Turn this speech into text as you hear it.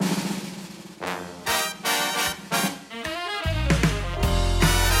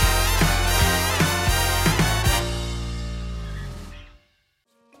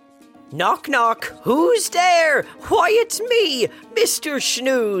Knock, knock. Who's there? Why, it's me, Mr.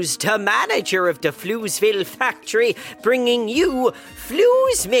 Snooze, the manager of the Floozeville factory, bringing you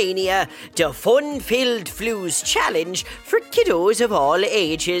Floozemania, the fun-filled Flooze challenge for kiddos of all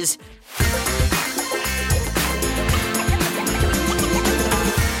ages.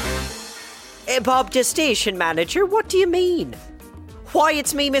 Bob, the station manager, what do you mean? Why,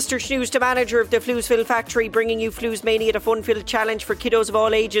 it's me, Mr. Snooze, the manager of the Floozeville factory, bringing you Floozemania, the fun-filled challenge for kiddos of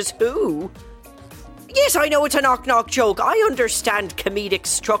all ages. Who? Yes, I know it's a knock-knock joke. I understand comedic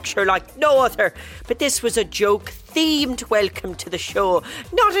structure like no other. But this was a joke-themed welcome to the show,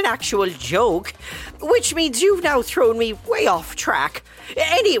 not an actual joke. Which means you've now thrown me way off track.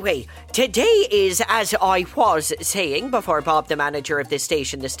 Anyway, today is, as I was saying before Bob, the manager of this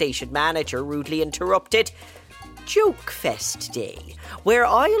station, the station manager, rudely interrupted, Joke Fest Day, where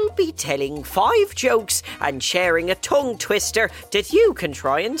I'll be telling 5 jokes and sharing a tongue twister that you can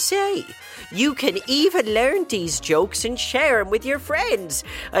try and say. You can even learn these jokes and share them with your friends,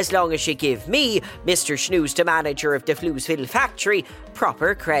 as long as you give me, Mr. Snooze, the manager of the Floozeville factory,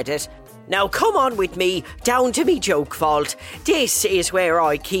 proper credit. Now come on with me down to me joke vault. This is where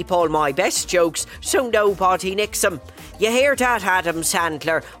I keep all my best jokes so nobody nicks them. You hear that, Adam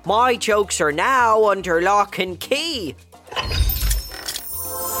Sandler? My jokes are now under lock and key.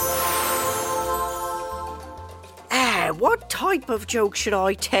 What type of joke should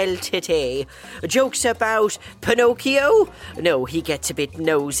I tell today? Jokes about Pinocchio? No, he gets a bit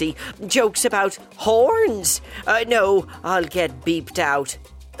nosy. Jokes about horns? No, I'll get beeped out.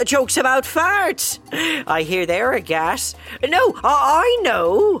 Jokes about farts? I hear they're a gas. No, I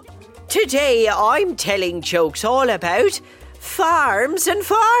know. Today I'm telling jokes all about farms and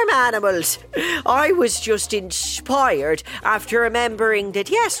farm animals. I was just inspired after remembering that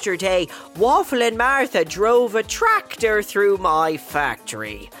yesterday Waffle and Martha drove a tractor through my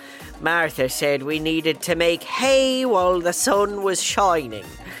factory. Martha said we needed to make hay while the sun was shining.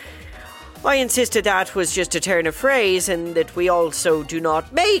 I insisted that was just a turn of phrase and that we also do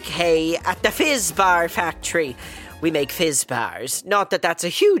not make hay at the Fizz Bar factory. We make fizz bars. Not that that's a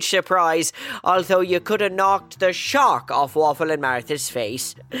huge surprise, although you could have knocked the shock off Waffle and Martha's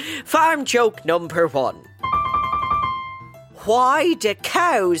face. Farm joke number 1. Why do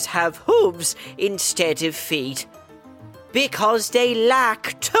cows have hooves instead of feet? Because they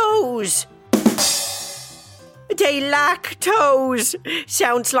lack toes. They lack toes.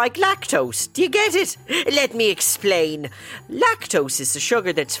 Sounds like lactose. Do you get it? Let me explain. Lactose is the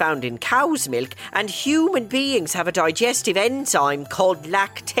sugar that's found in cow's milk, and human beings have a digestive enzyme called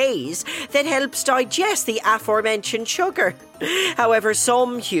lactase that helps digest the aforementioned sugar. However,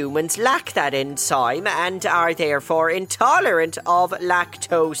 some humans lack that enzyme and are therefore intolerant of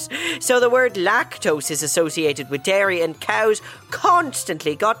lactose. So the word lactose is associated with dairy, and cows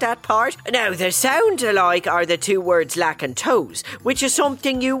constantly got that part. Now, the sound alike are the 2 words lack and toes, which is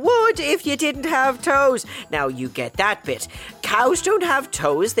something you would if you didn't have toes. Now, you get that bit. Cows don't have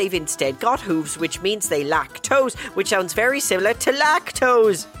toes, they've instead got hooves, which means they lack toes, which sounds very similar to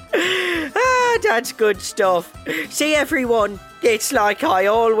lactose. That's good stuff. See, everyone, it's like I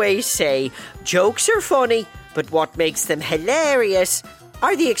always say, jokes are funny, but what makes them hilarious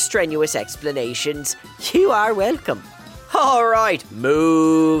are the extraneous explanations. You are welcome. All right,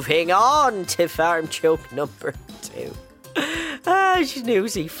 moving on to farm joke number 2.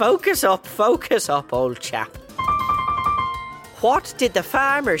 Snoozy, focus up, old chap. What did the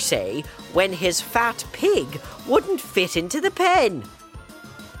farmer say when his fat pig wouldn't fit into the pen?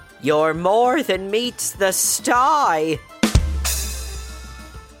 You're more than meets the sty.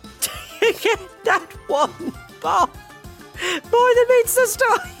 You get that one, Bob? More than meets the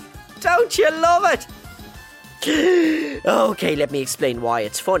sty. Don't you love it? Okay, let me explain why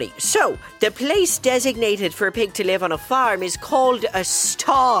it's funny. So, the place designated for a pig to live on a farm is called a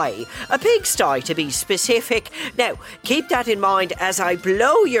sty. A pigsty, to be specific. Now, keep that in mind as I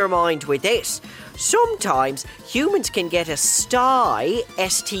blow your mind with this. Sometimes humans can get a stye,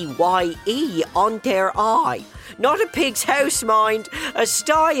 S-T-Y-E, on their eye. Not a pig's house, mind. A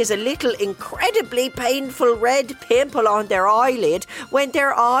stye is a little incredibly painful red pimple on their eyelid when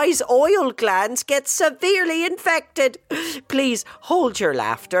their eye's oil glands get severely infected. Please hold your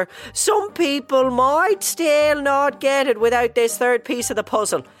laughter. Some people might still not get it without this third piece of the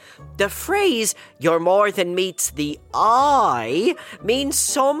puzzle. The phrase, you're more than meets the eye, means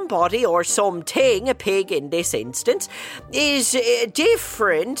somebody or something, a pig in this instance, is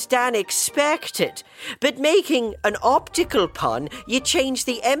different than expected. But making an optical pun, you change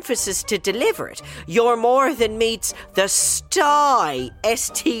the emphasis to deliver it. You're more than meets the sty,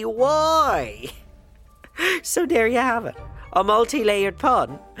 S-T-Y. So there you have it. A multi-layered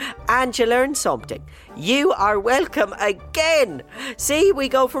pun? And you learn something. You are welcome again. See, we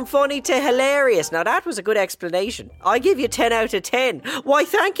go from funny to hilarious. Now that was a good explanation. I give you 10 out of 10. Why,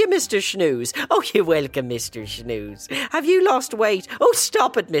 thank you, Mr. Schnooze. Oh, you're welcome, Mr. Schnooze. Have you lost weight? Oh,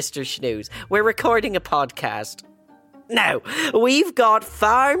 stop it, Mr. Schnooze. We're recording a podcast. Now, we've got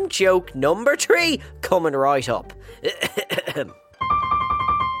farm joke number 3 coming right up.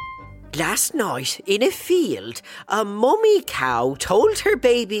 Last night, in a field, a mummy cow told her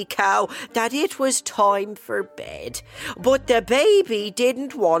baby cow that it was time for bed. But the baby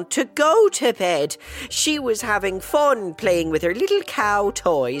didn't want to go to bed. She was having fun playing with her little cow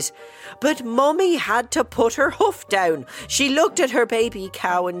toys. But mummy had to put her hoof down. She looked at her baby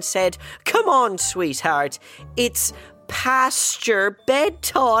cow and said, "Come on, sweetheart, it's past your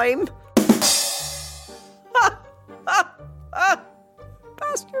bedtime."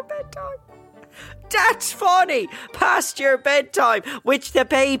 Past your bedtime. That's funny. Past your bedtime, which the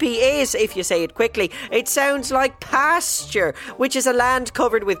baby is, if you say it quickly. It sounds like pasture, which is a land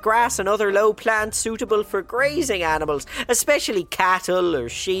covered with grass and other low plants suitable for grazing animals, especially cattle or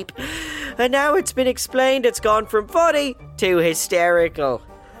sheep. And now it's been explained, it's gone from funny to hysterical.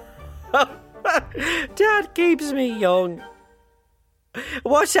 That keeps me young.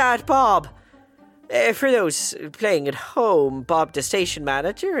 What's that, Bob? For those playing at home, Bob, the station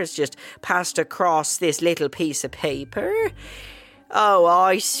manager, has just passed across this little piece of paper. Oh,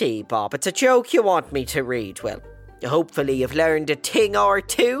 I see, Bob. It's a joke you want me to read. Well, hopefully you've learned a thing or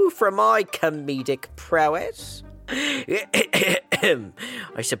two from my comedic prowess. I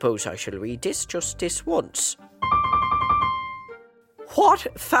suppose I shall read this just this once.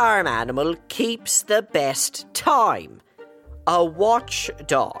 What farm animal keeps the best time? A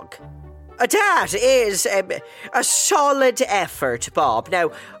watchdog. That is a solid effort, Bob.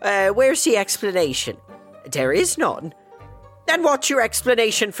 Now, where's the explanation? There is none. And what's your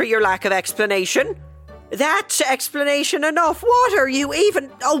explanation for your lack of explanation? That's explanation enough. What are you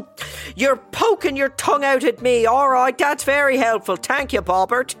even... Oh, you're poking your tongue out at me. All right, that's very helpful. Thank you,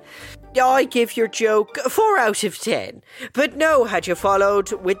 Bobbert. I give your joke 4 out of 10. But no, had you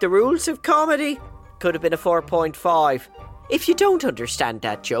followed with the rules of comedy, could have been a 4.5. If you don't understand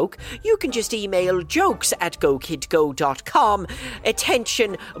that joke, you can just email jokes@gokidgo.com.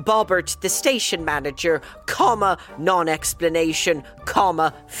 Attention, Bobbert, the station manager, comma, non-explanation,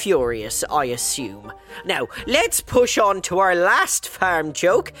 comma, furious, I assume. Now, let's push on to our last farm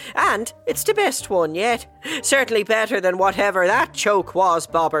joke, and it's the best one yet. Certainly better than whatever that joke was,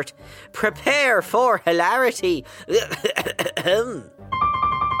 Bobbert. Prepare for hilarity.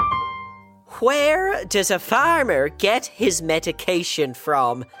 Where does a farmer get his medication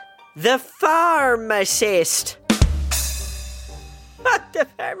from? The pharmacist. The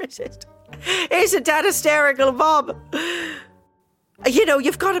pharmacist. Isn't that hysterical, Bob? You know,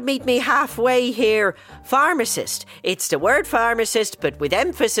 you've got to meet me halfway here. Pharmacist. It's the word pharmacist, but with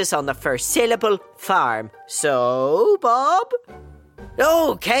emphasis on the first syllable, farm. So, Bob?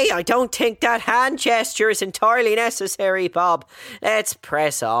 Okay, I don't think that hand gesture is entirely necessary, Bob. Let's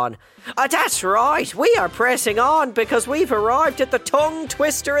press on. That's right, we are pressing on because we've arrived at the tongue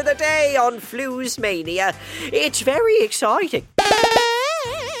twister of the day on Flues Mania. It's very exciting.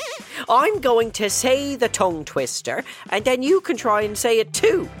 I'm going to say the tongue twister and then you can try and say it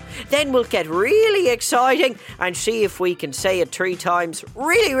too. Then we'll get really exciting and see if we can say it 3 times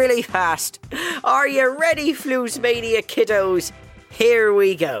really, really fast. Are you ready, Flues Mania kiddos? Here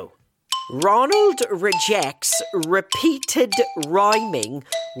we go. Ronald rejects repeated rhyming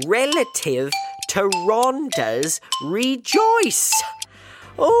relative to Rhonda's rejoice.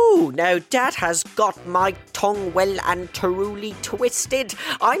 Oh, now that has got my tongue well and truly twisted.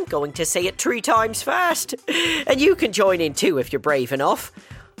 I'm going to say it 3 times fast. And you can join in too if you're brave enough.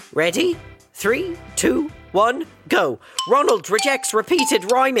 Ready? 3, 2, 1, go. Ronald rejects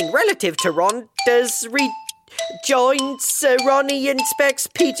repeated rhyming relative to Rhonda's joints. Ronnie inspects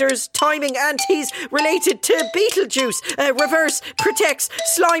Peter's timing and he's related to Beetlejuice. Reverse protects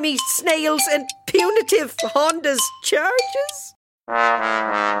slimy snails and punitive Honda's charges.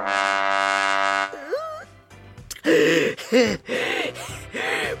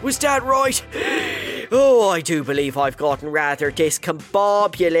 Was that right? Oh, I do believe I've gotten rather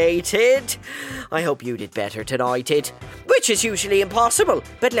discombobulated. I hope you did better than I did, which is usually impossible,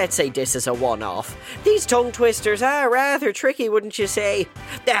 but let's say this is a one-off. These tongue twisters are rather tricky, wouldn't you say?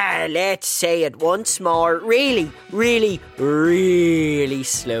 Let's say it once more, really, really, really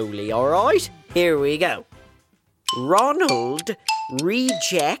slowly, alright? Here we go. Ronald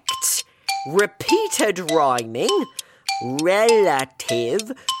rejects repeated rhyming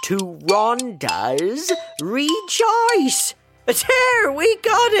relative to Rhonda's rejoice. There, we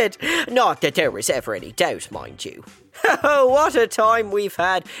got it! Not that there was ever any doubt, mind you. Oh, what a time we've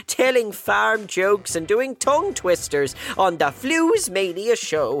had telling farm jokes and doing tongue twisters on the Flues Mania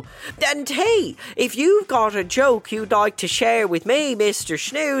show. And hey, if you've got a joke you'd like to share with me, Mr.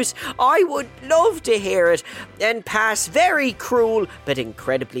 Snooze, I would love to hear it and pass very cruel but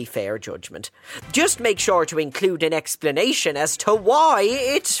incredibly fair judgment. Just make sure to include an explanation as to why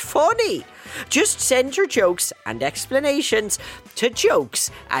it's funny. Just send your jokes and explanations to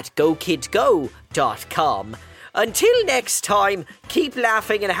jokes@gokidgo.com. Until next time, keep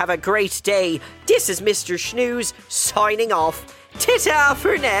laughing and have a great day. This is Mr. Snooze signing off. Ta-ta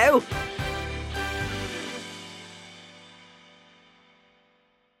for now.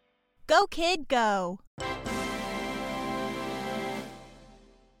 Go Kid Go!